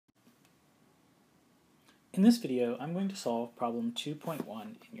In this video, I'm going to solve problem 2.1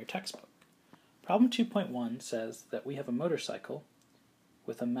 in your textbook. Problem 2.1 says that we have a motorcycle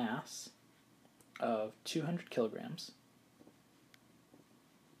with a mass of 200 kilograms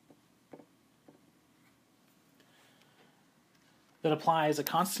that applies a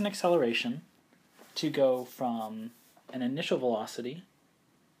constant acceleration to go from an initial velocity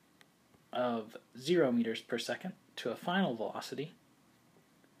of 0 meters per second to a final velocity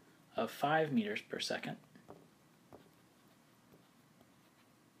of 5 meters per second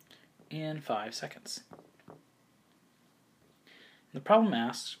in 5 seconds. The problem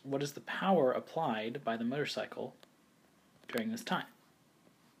asks, what is the power applied by the motorcycle during this time?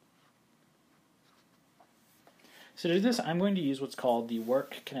 So to do this, I'm going to use what's called the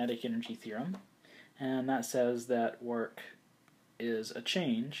work kinetic energy theorem, and that says that work is a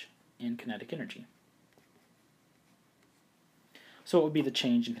change in kinetic energy. So what would be the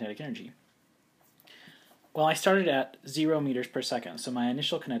change in kinetic energy? Well, I started at 0 meters per second, so my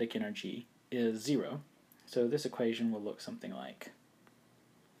initial kinetic energy is 0. So this equation will look something like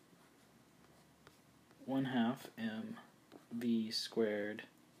 1/2 mv squared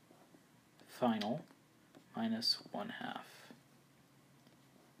final minus 1/2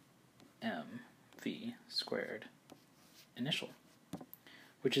 mv squared initial,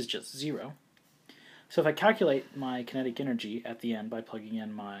 which is just 0. So if I calculate my kinetic energy at the end by plugging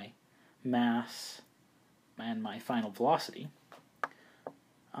in my mass and my final velocity,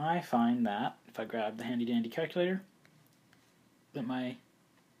 I find that, if I grab the handy-dandy calculator, that my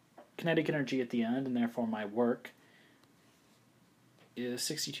kinetic energy at the end, and therefore my work, is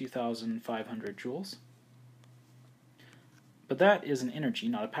 62,500 joules. But that is an energy,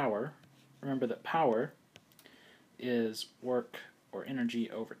 not a power. Remember that power is work or energy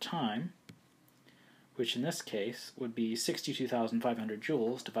over time, which in this case would be 62,500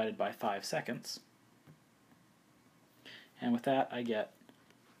 joules divided by 5 seconds. And with that I get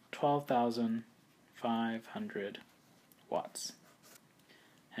 12,500 watts.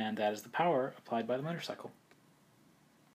 And that is the power applied by the motorcycle.